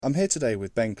I'm here today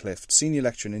with Ben Clift, Senior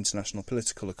Lecturer in International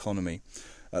Political Economy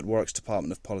at Warwick's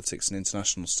Department of Politics and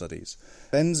International Studies.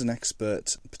 Ben's an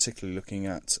expert, particularly looking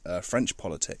at French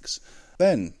politics.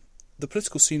 Ben, the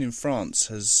political scene in France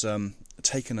has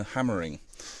taken a hammering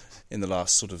in the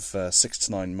last sort of 6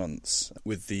 to 9 months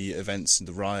with the events and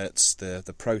the riots,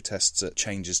 the protests,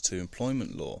 changes to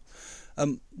employment law.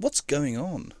 What's going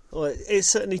on? Well, it's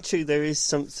certainly true. There is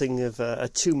something of a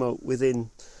tumult within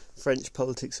French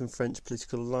politics and French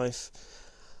political life.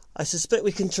 I suspect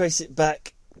we can trace it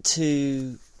back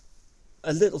to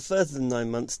a little further than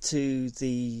 9 months, to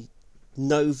the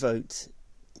no vote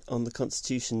on the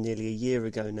constitution nearly a year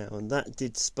ago now, and that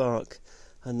did spark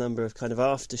a number of kind of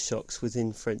aftershocks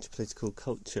within French political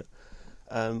culture,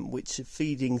 which are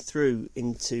feeding through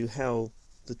into how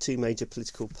the two major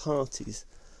political parties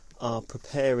are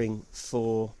preparing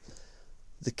for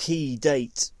the key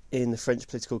date in the French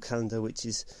political calendar, which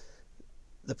is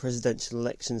the presidential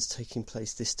elections taking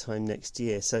place this time next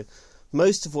year. So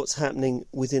most of what's happening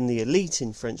within the elite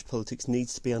in French politics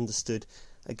needs to be understood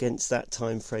against that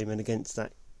time frame and against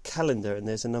that calendar, and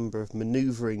there's a number of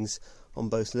manoeuvrings on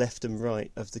both left and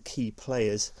right of the key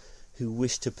players who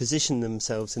wish to position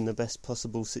themselves in the best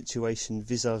possible situation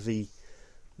vis-à-vis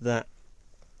that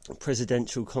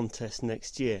presidential contest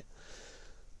next year.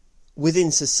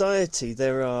 Within society,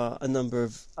 there are a number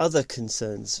of other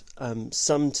concerns,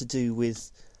 some to do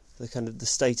with the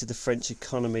state of the French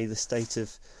economy, the state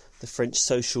of the French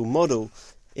social model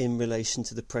in relation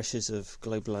to the pressures of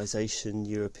globalisation,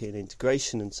 European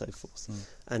integration and so forth.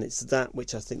 And it's that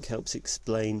which I think helps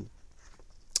explain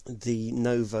the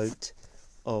no vote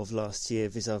of last year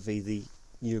vis-à-vis the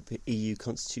EU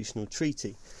Constitutional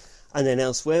Treaty. And then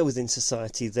elsewhere within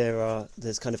society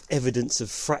there's kind of evidence of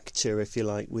fracture, if you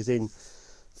like, within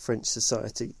French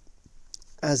society,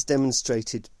 as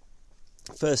demonstrated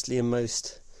firstly and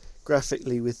most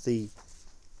graphically with the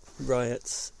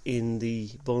riots in the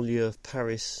banlieue of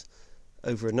Paris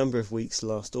over a number of weeks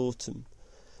last autumn,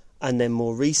 and then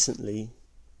more recently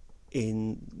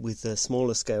with the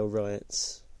smaller scale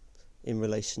riots in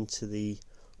relation to the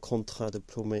contrat de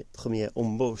première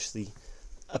embauche, the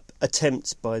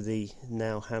attempts by the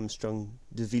now hamstrung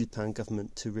de Villepin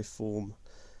government to reform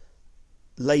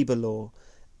labour law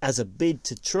as a bid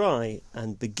to try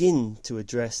and begin to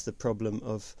address the problem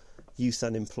of youth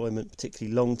unemployment,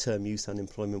 particularly long-term youth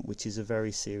unemployment, which is a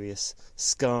very serious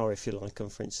scar, if you like, on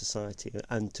French society,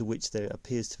 and to which there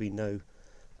appears to be no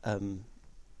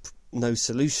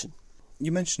solution.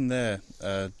 You mentioned there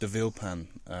de Villepin,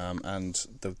 and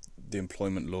the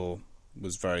employment law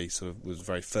was very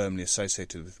firmly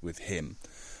associated with him.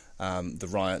 The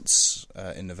riots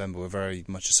in November were very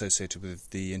much associated with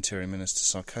the Interior Minister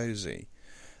Sarkozy.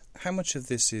 How much of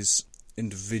this is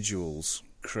individuals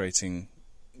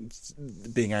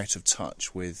being out of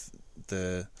touch with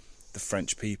the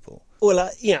French people?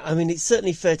 Well, it's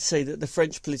certainly fair to say that the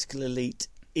French political elite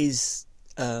is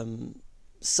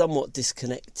somewhat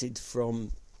disconnected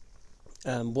from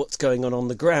what's going on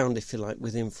the ground, if you like,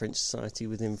 within French society,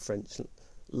 within French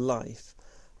life.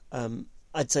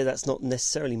 I'd say that's not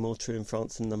necessarily more true in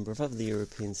France than a number of other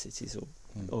European cities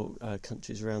or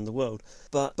countries around the world.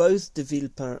 But both de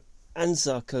Villepin and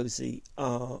Sarkozy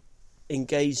are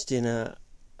engaged in a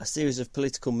series of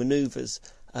political manoeuvres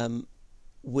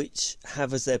which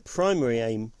have as their primary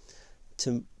aim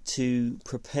to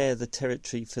prepare the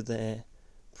territory for their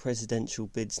presidential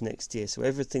bids next year. So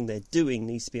everything they're doing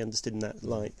needs to be understood in that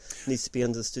light, needs to be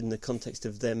understood in the context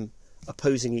of them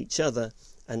opposing each other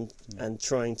and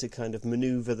trying to kind of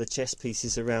manoeuvre the chess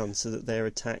pieces around so that their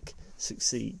attack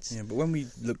succeeds. Yeah, but when we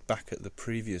look back at the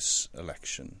previous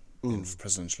election,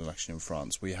 presidential election in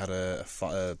France, we had a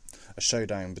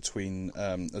showdown between,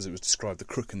 as it was described, the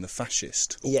crook and the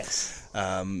fascist. Yes.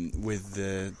 With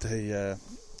the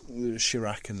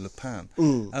Chirac and Le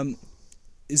Pen.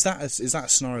 Is that a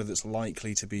scenario that's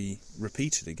likely to be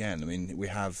repeated again? I mean, we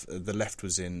have the left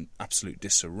was in absolute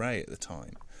disarray at the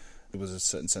time. There was a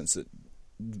certain sense that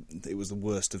it was the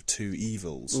worst of two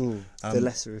evils. The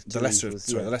lesser of two evils.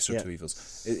 The lesser of two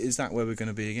evils. Is that where we're going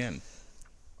to be again?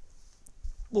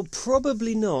 Well,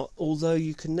 probably not, although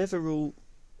you can never rule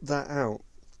that out.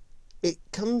 It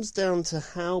comes down to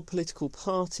how political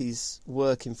parties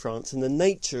work in France and the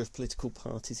nature of political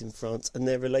parties in France and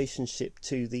their relationship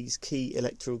to these key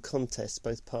electoral contests,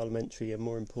 both parliamentary and,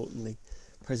 more importantly,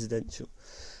 presidential.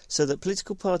 So that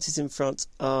political parties in France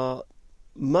are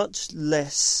much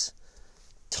less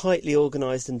tightly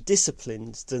organised and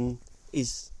disciplined than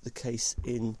is the case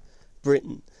in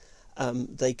Britain.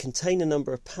 They contain a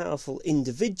number of powerful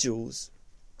individuals,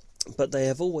 but they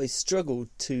have always struggled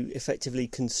to effectively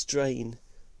constrain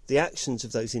the actions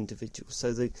of those individuals.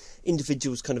 So the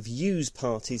individuals kind of use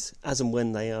parties as and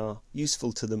when they are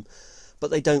useful to them, but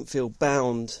they don't feel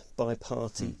bound by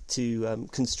party to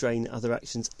constrain other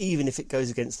actions, even if it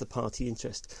goes against the party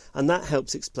interest. And that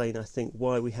helps explain, I think,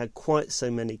 why we had quite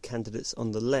so many candidates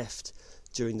on the left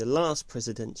during the last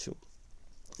presidential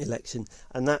election,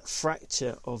 and that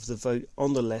fracture of the vote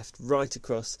on the left right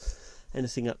across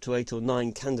anything up to 8 or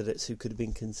 9 candidates who could have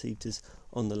been conceived as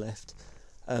on the left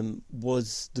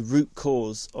was the root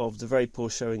cause of the very poor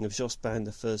showing of Jospin in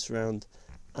the first round,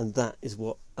 and that is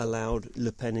what allowed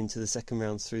Le Pen into the second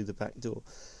round through the back door.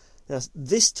 Now,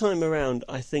 this time around,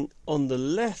 I think on the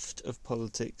left of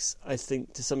politics, I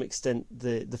think to some extent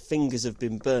the fingers have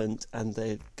been burnt, and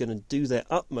they're going to do their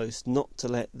utmost not to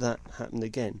let that happen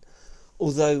again.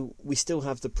 Although we still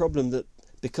have the problem that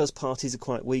because parties are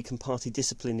quite weak and party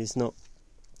discipline is not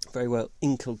very well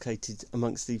inculcated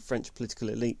amongst the French political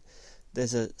elite,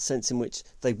 there's a sense in which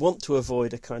they want to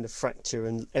avoid a kind of fracture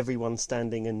and everyone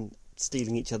standing and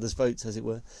stealing each other's votes, as it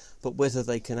were. But whether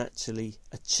they can actually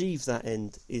achieve that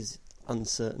end is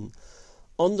uncertain.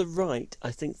 On the right,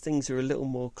 I think things are a little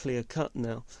more clear-cut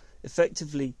now.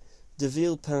 Effectively, de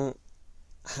Villepin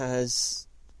has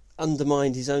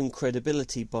undermined his own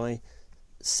credibility by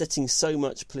setting so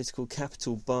much political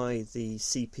capital by the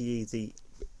CPE, the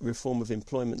reform of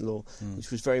employment law,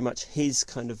 which was very much his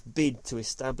kind of bid to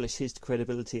establish his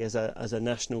credibility as a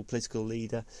national political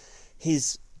leader.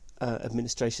 His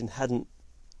administration hadn't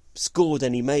scored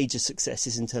any major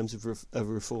successes in terms of a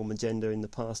reform agenda in the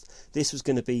past. This was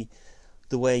going to be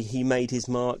the way he made his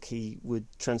mark. He would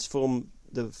transform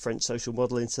the French social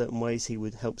model in certain ways. He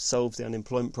would help solve the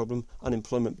unemployment problem,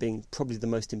 unemployment being probably the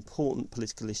most important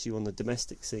political issue on the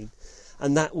domestic scene.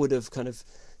 And that would have kind of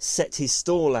set his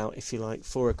stall out, if you like,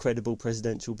 for a credible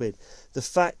presidential bid. The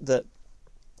fact that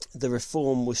the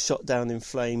reform was shot down in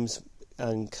flames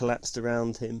and collapsed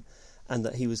around him, and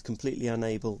that he was completely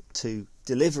unable to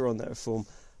deliver on that reform,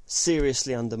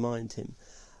 seriously undermined him.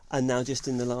 And now just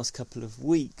in the last couple of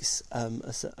weeks,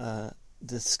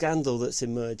 the scandal that's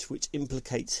emerged, which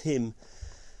implicates him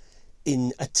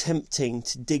in attempting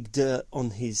to dig dirt on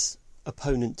his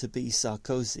opponent to be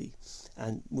Sarkozy,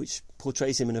 and which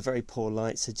portrays him in a very poor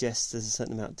light, suggests there's a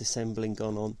certain amount of dissembling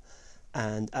gone on,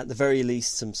 and at the very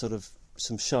least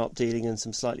some sharp dealing and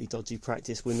some slightly dodgy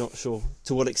practice. We're not sure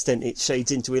to what extent it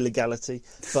shades into illegality,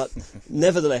 but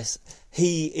nevertheless,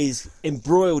 he is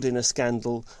embroiled in a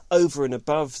scandal over and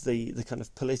above the kind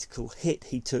of political hit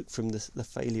he took from the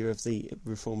failure of the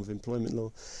reform of employment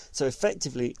law. So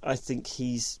effectively, I think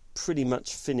he's pretty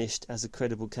much finished as a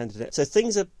credible candidate. So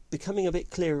things are becoming a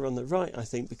bit clearer on the right, I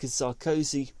think, because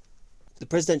Sarkozy, the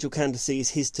presidential candidacy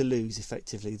is his to lose,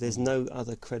 effectively. There's no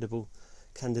other credible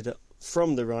candidate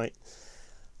from the right.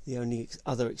 The only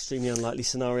other extremely unlikely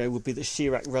scenario would be that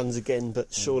Chirac runs again,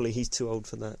 but surely he's too old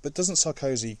for that. But doesn't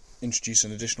Sarkozy introduce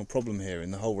an additional problem here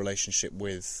in the whole relationship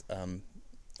with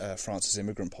France's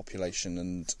immigrant population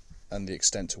and the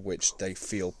extent to which they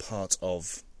feel part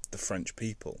of the French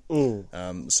people?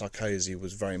 Sarkozy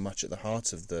was very much at the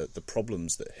heart of the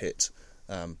problems that hit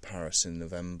Paris in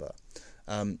November.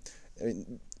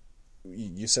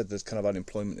 You said that kind of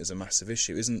unemployment is a massive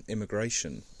issue. Isn't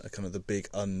immigration a kind of the big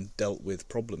undealt with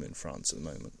problem in France at the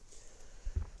moment?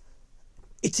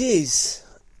 It is.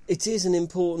 It is an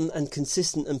important and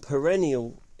consistent and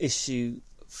perennial issue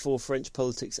for French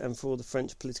politics and for the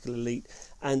French political elite.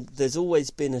 And there's always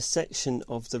been a section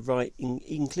of the right,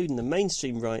 including the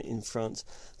mainstream right in France,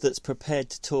 that's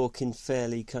prepared to talk in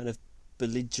fairly kind of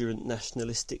belligerent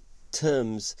nationalistic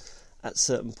terms at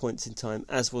certain points in time,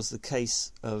 as was the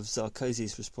case of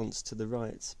Sarkozy's response to the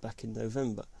riots back in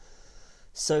November.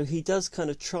 So he does kind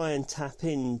of try and tap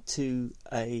into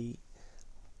maybe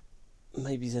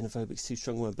xenophobic's too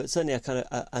strong a word, but certainly a kind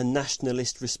of a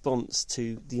nationalist response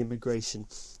to the immigration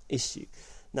issue.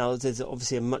 Now, there's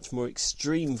obviously a much more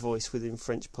extreme voice within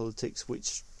French politics,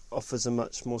 which offers a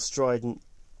much more strident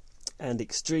and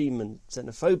extreme and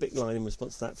xenophobic line in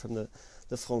response to that from the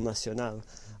Front National,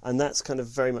 and that's kind of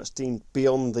very much deemed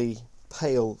beyond the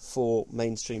pale for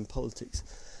mainstream politics.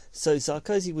 So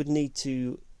Sarkozy would need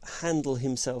to handle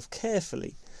himself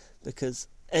carefully, because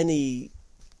any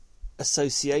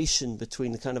association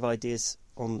between the kind of ideas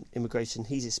on immigration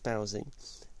he's espousing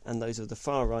and those of the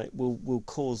far right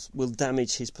will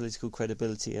damage his political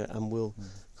credibility and will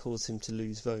cause him to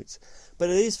lose votes. But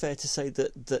it is fair to say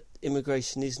that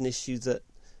immigration is an issue that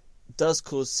does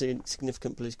cause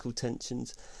significant political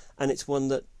tensions, and it's one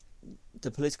that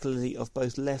the political elite of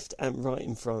both left and right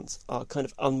in France are kind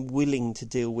of unwilling to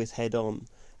deal with head on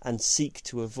and seek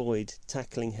to avoid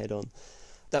tackling head on.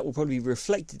 that will probably be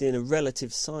reflected in a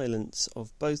relative silence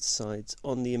of both sides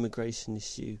on the immigration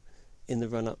issue in the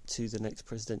run-up to the next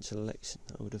presidential election,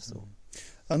 I would have thought.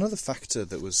 Another factor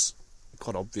that was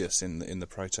quite obvious in the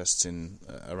protests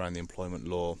around the employment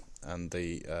law and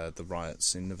the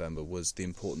riots in November was the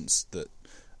importance that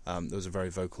there was a very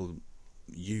vocal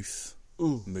youth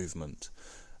movement,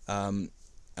 and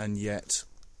yet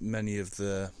many of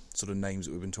the sort of names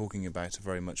that we've been talking about are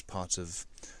very much part of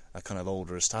a kind of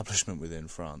older establishment within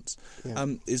France. Yeah.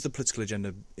 Is the political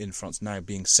agenda in France now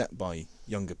being set by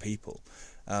younger people?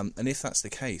 And if that's the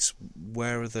case,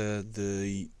 where are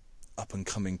the up and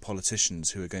coming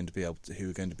politicians who are going to be able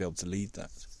to lead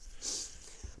that?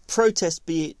 Protest,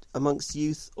 be it amongst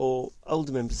youth or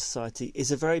older members of society,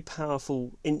 is a very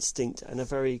powerful instinct and a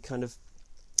very kind of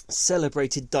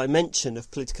celebrated dimension of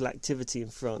political activity in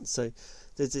France. So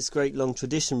there's this great long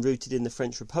tradition rooted in the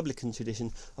French Republican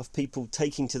tradition of people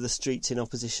taking to the streets in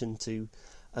opposition to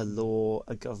a law,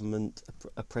 a government,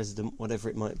 a president, whatever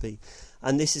it might be.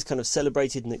 And this is kind of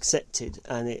celebrated and accepted,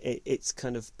 and it's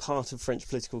kind of part of French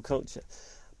political culture.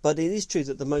 But it is true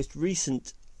that the most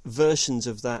recent versions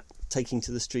of that taking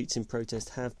to the streets in protest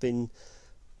have been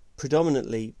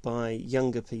predominantly by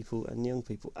younger people and young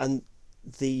people. And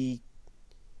the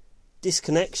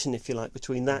disconnection, if you like,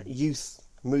 between that youth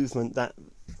movement, that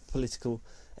political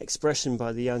expression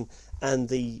by the young, and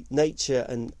the nature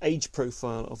and age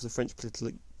profile of the French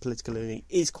political elite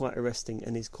is quite arresting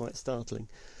and is quite startling.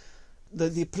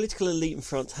 The political elite in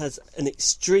France has an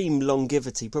extreme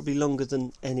longevity, probably longer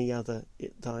than any other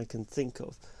that I can think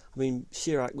of. I mean,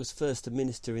 Chirac was first a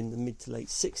minister in the mid to late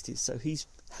 60s, so he's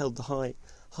held the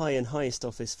high and highest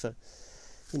office for,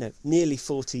 nearly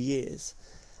 40 years.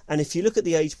 And if you look at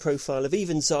the age profile of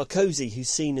even Sarkozy, who's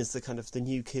seen as the kind of the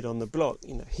new kid on the block,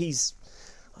 he's,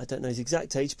 I don't know his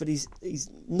exact age, but he's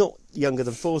not younger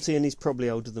than 40 and he's probably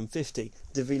older than 50.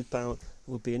 De Villepin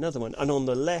would be another one. And on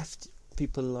the left,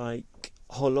 people like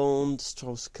Hollande,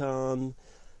 Strauss-Kahn,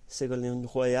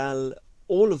 Ségolène Royal,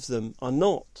 all of them are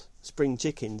not spring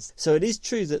chickens. So it is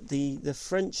true that the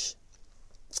French,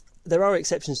 there are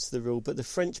exceptions to the rule, but the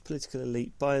French political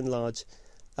elite, by and large,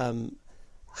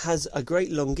 has a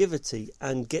great longevity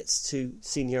and gets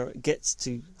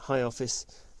to high office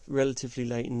relatively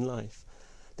late in life.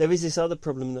 There is this other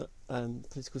problem that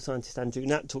political scientist Andrew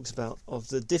Knapp talks about, of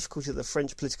the difficulty that the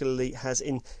French political elite has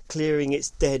in clearing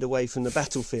its dead away from the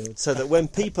battlefield, so that when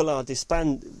people are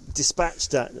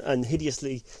dispatched and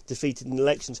hideously defeated in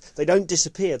elections, they don't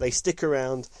disappear, they stick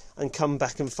around and come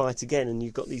back and fight again, and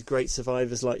you've got these great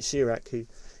survivors like Chirac who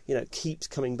keeps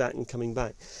coming back and coming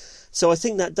back. So I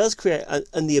think that does create,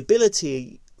 and the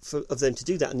ability of them to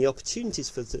do that and the opportunities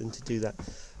for them to do that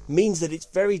means that it's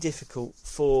very difficult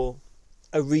for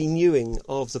a renewing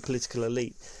of the political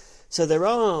elite. So there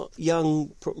are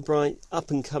young, bright,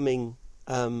 up-and-coming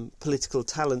political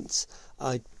talents.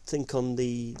 I think on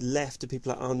the left of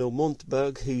people like Arnaud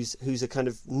Montebourg, who's a kind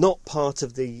of not part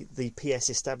of the PS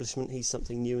establishment. He's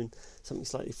something new and something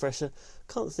slightly fresher.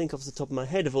 Can't think off the top of my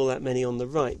head of all that many on the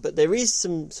right, but there is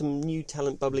some new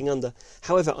talent bubbling under.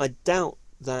 However, I doubt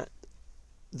that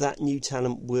new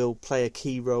talent will play a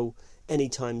key role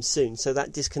anytime soon. So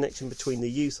that disconnection between the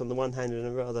youth on the one hand and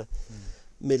a rather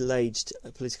middle-aged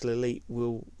political elite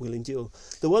will endure.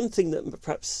 The one thing that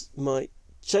perhaps might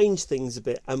change things a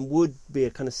bit and would be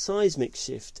a kind of seismic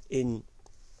shift in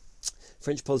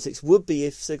French politics would be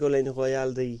if Ségolène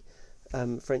Royal, the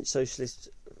French socialist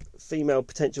female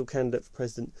potential candidate for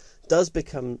president, does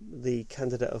become the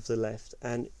candidate of the left,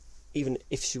 and even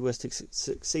if she was to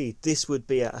succeed, this would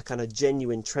be a kind of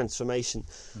genuine transformation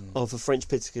of a French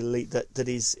political elite that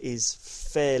is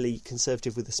fairly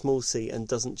conservative with a small c and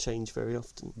doesn't change very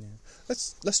often. Yeah.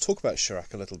 Let's talk about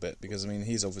Chirac a little bit, because I mean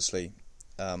he's obviously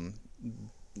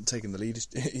taken the lead.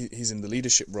 He's in the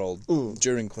leadership role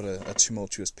during quite a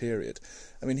tumultuous period.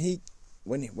 I mean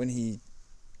when he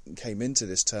came into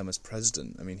this term as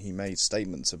president, I mean he made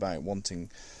statements about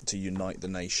wanting to unite the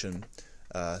nation,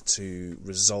 to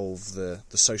resolve the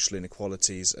social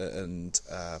inequalities and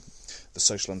the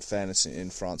social unfairness in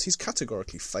France. He's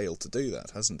categorically failed to do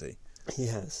that, hasn't he? He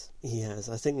has.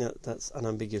 I think that's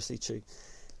unambiguously true.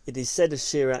 It is said of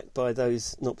Chirac by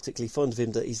those not particularly fond of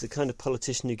him that he's the kind of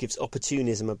politician who gives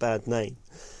opportunism a bad name,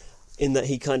 in that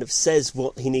he kind of says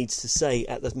what he needs to say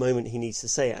at the moment he needs to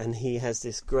say it, and he has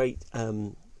this great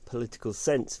political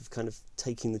sense of kind of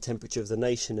taking the temperature of the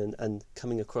nation and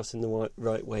coming across in the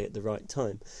right way at the right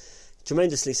time.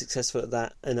 Tremendously successful at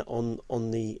that, and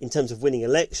in terms of winning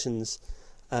elections,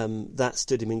 that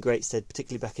stood him in great stead,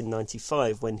 particularly back in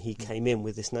 1995 when he came in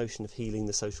with this notion of healing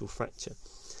the social fracture.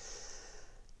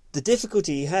 The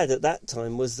difficulty he had at that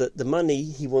time was that the money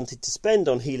he wanted to spend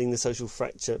on healing the social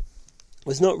fracture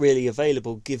was not really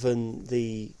available given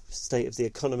the state of the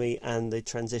economy and the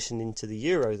transition into the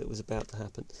euro that was about to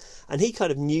happen. And he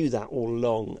kind of knew that all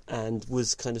along and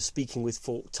was kind of speaking with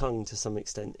forked tongue to some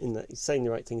extent, in that he's saying the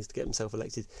right things to get himself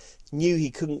elected. Knew he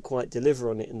couldn't quite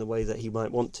deliver on it in the way that he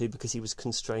might want to because he was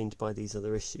constrained by these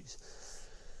other issues.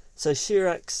 So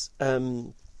Chirac's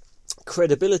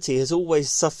credibility has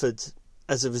always suffered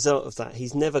as a result of that.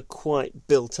 He's never quite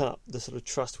built up the sort of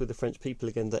trust with the French people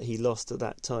again that he lost at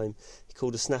that time. He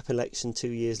called a snap election 2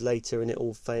 years later and it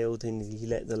all failed and he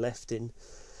let the left in.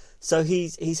 So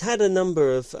he's had a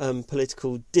number of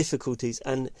political difficulties,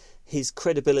 and his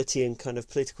credibility and kind of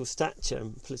political stature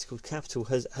and political capital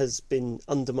has been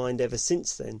undermined ever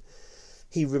since then.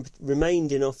 He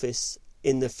remained in office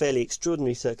in the fairly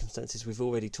extraordinary circumstances we've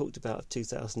already talked about of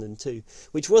 2002,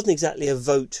 which wasn't exactly a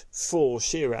vote for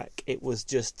Chirac. It was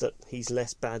just that he's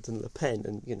less bad than Le Pen,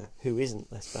 and, you know, who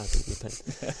isn't less bad than Le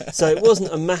Pen? So it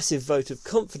wasn't a massive vote of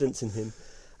confidence in him.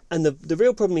 And the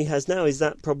real problem he has now is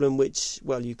that problem which,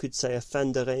 well, you could say a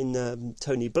fin de règne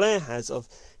Tony Blair has, of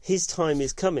his time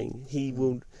is coming.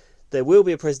 There will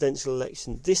be a presidential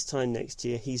election this time next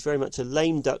year. He's very much a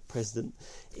lame duck president.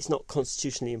 It's not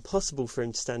constitutionally impossible for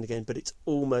him to stand again, but it's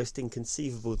almost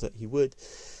inconceivable that he would.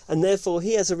 And therefore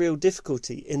he has a real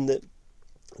difficulty in that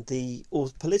the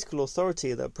political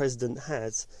authority that a president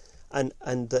has and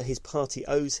that his party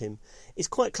owes him is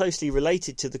quite closely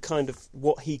related to the kind of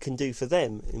what he can do for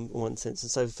them in one sense.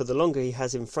 And so for the longer he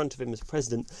has in front of him as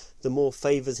president, the more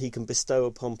favours he can bestow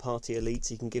upon party elites.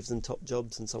 He can give them top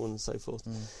jobs and so on and so forth.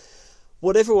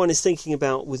 What everyone is thinking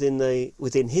about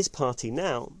within his party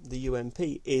now, the UMP,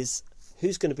 is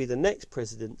who's going to be the next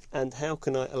president and how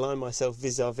can I align myself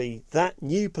vis-à-vis that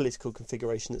new political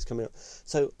configuration that's coming up.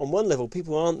 So on one level,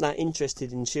 people aren't that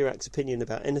interested in Chirac's opinion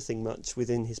about anything much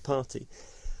within his party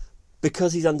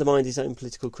because he's undermined his own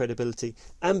political credibility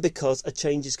and because a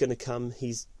change is going to come.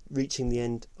 He's reaching the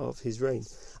end of his reign.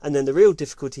 And then the real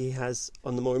difficulty he has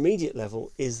on the more immediate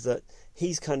level is that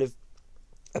he's kind of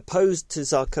opposed to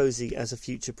Sarkozy as a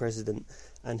future president,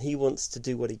 and he wants to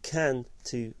do what he can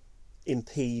to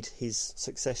impede his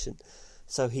succession.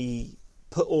 So he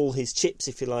put all his chips,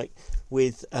 if you like,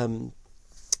 with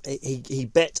he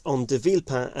bet on de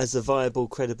Villepin as a viable,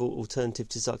 credible alternative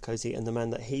to Sarkozy and the man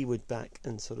that he would back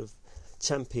and sort of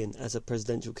champion as a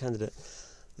presidential candidate.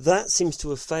 That seems to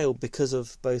have failed because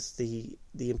of both the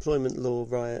employment law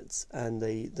riots and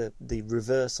the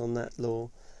reverse on that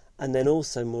law. And then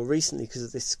also more recently because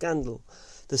of this scandal,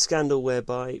 the scandal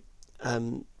whereby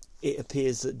it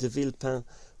appears that de Villepin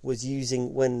was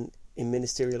using, when in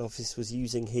ministerial office, was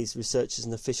using his researchers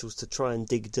and officials to try and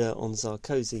dig dirt on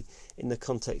Sarkozy in the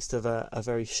context of a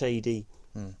very shady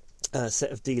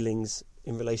set of dealings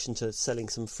in relation to selling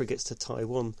some frigates to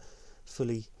Taiwan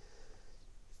fully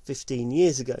 15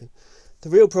 years ago. The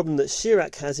real problem that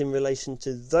Chirac has in relation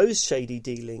to those shady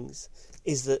dealings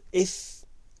is that if,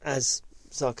 as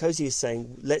Sarkozy is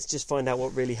saying, let's just find out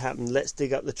what really happened, let's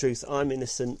dig up the truth, I'm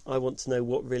innocent, I want to know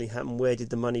what really happened, where did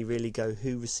the money really go,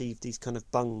 who received these kind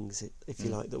of bungs, if you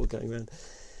like, that were going around.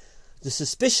 The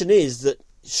suspicion is that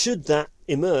should that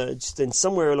emerge, then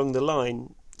somewhere along the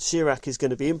line Chirac is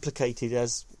going to be implicated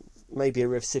as maybe a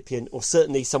recipient, or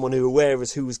certainly someone who aware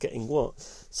as who was getting what.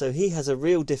 So he has a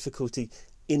real difficulty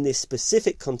in this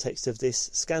specific context of this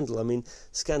scandal. I mean,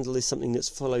 scandal is something that's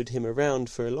followed him around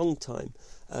for a long time.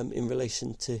 In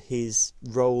relation to his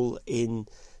role in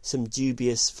some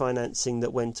dubious financing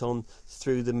that went on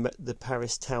through the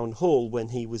Paris town hall when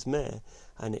he was mayor,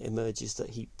 and it emerges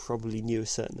that he probably knew a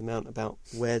certain amount about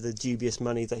where the dubious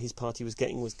money that his party was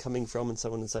getting was coming from, and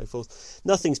so on and so forth.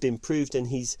 Nothing's been proved, and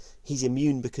he's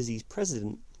immune because he's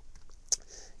president.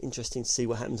 Interesting to see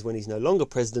what happens when he's no longer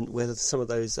president, whether some of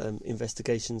those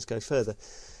investigations go further.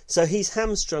 So he's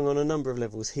hamstrung on a number of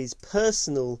levels. His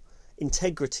personal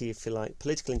integrity, if you like,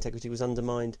 political integrity, was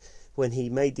undermined when he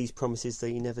made these promises that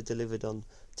he never delivered on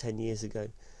 10 years ago.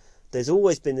 There's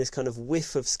always been this kind of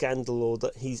whiff of scandal, or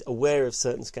that he's aware of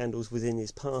certain scandals within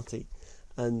his party,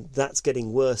 and that's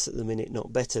getting worse at the minute,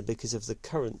 not better, because of the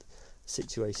current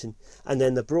situation. And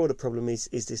then the broader problem is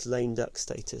this lame duck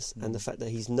status and the fact that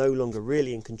he's no longer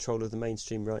really in control of the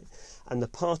mainstream right, and the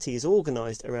party is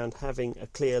organised around having a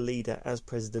clear leader as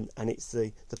president, and it's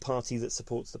the party that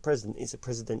supports the president. It's a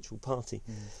presidential party.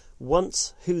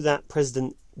 Once who that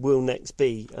president will next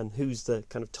be and who's the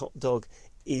kind of top dog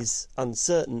is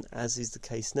uncertain, as is the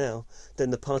case now,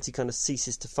 then the party kind of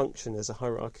ceases to function as a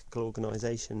hierarchical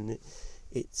organisation, and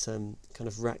it's kind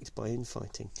of racked by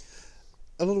infighting.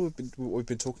 a lot of what we've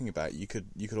been talking about, you could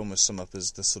almost sum up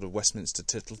as the sort of Westminster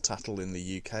tittle tattle in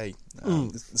the UK.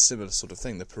 The similar sort of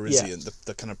thing, the Parisian,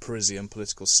 the kind of Parisian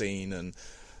political scene, and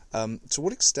to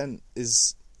what extent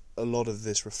is a lot of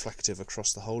this reflective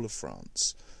across the whole of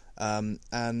France?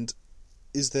 And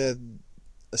is there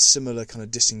a similar kind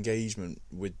of disengagement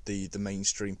with the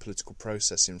mainstream political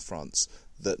process in France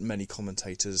that many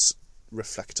commentators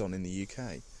reflect on in the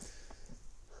UK?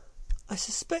 I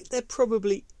suspect there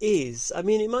probably is. I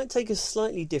mean, it might take a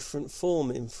slightly different form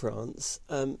in France,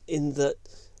 in that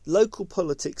local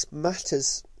politics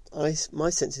matters. My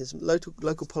sense is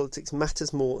local politics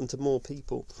matters more and to more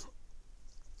people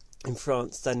in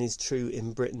France than is true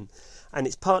in Britain. And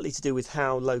it's partly to do with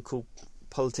how local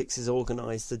politics is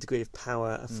organised, the degree of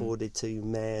power afforded to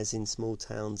mayors in small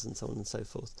towns and so on and so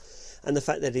forth, and the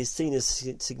fact that it is seen as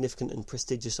a significant and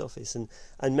prestigious office, and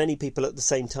many people at the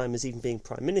same time as even being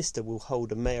Prime Minister will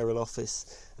hold a mayoral office,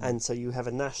 and so you have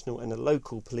a national and a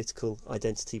local political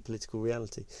identity, political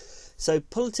reality. So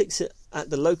politics at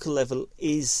the local level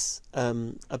is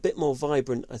a bit more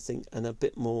vibrant, I think, and a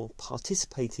bit more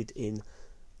participated in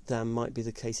than might be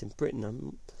the case in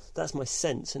Britain. That's my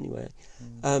sense anyway.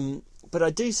 But I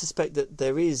do suspect that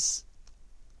there is,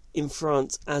 in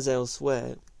France as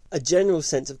elsewhere, a general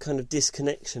sense of kind of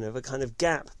disconnection, of a kind of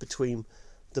gap between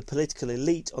the political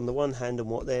elite on the one hand and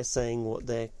what they're saying, what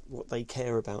they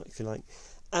care about, if you like,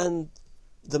 and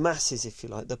the masses, if you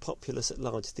like, the populace at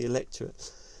large, the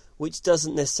electorate, which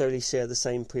doesn't necessarily share the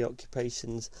same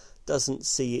preoccupations, doesn't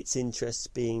see its interests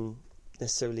being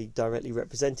necessarily directly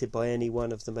represented by any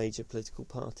one of the major political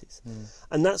parties.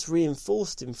 And that's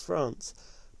reinforced in France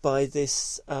by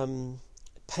this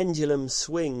pendulum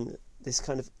swing, this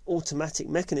kind of automatic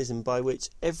mechanism by which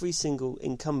every single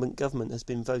incumbent government has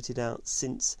been voted out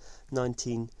since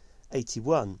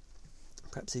 1981,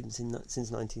 perhaps even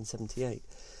since 1978,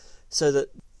 so that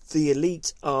the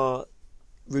elite are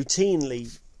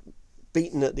routinely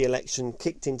beaten at the election,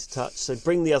 kicked into touch, so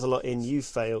bring the other lot in, you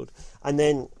failed, and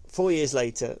then 4 years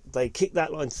later they kick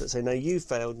that lot into, say, no, you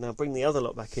failed, now bring the other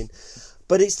lot back in.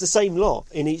 But it's the same lot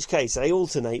in each case. They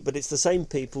alternate, but it's the same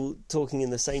people talking in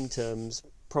the same terms,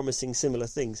 promising similar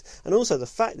things. And also the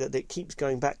fact that it keeps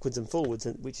going backwards and forwards,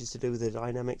 which is to do with the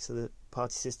dynamics of the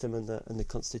party system and the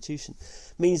constitution,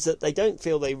 means that they don't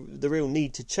feel the real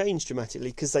need to change dramatically,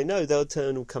 because they know their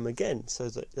turn will come again. So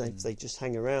that if they just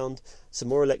hang around, some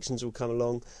more elections will come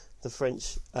along. The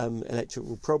French electorate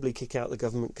will probably kick out the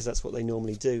government, because that's what they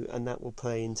normally do, and that will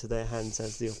play into their hands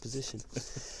as the opposition.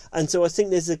 And so I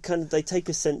think there's a kind of, they take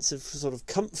a sense of sort of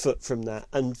comfort from that,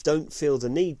 and don't feel the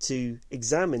need to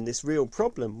examine this real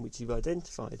problem which you've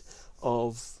identified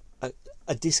of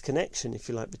a disconnection, if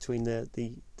you like, between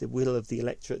the will of the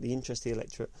electorate, the interest of the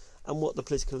electorate, and what the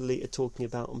political elite are talking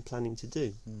about and planning to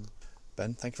do.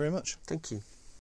 Ben, thank you very much. Thank you.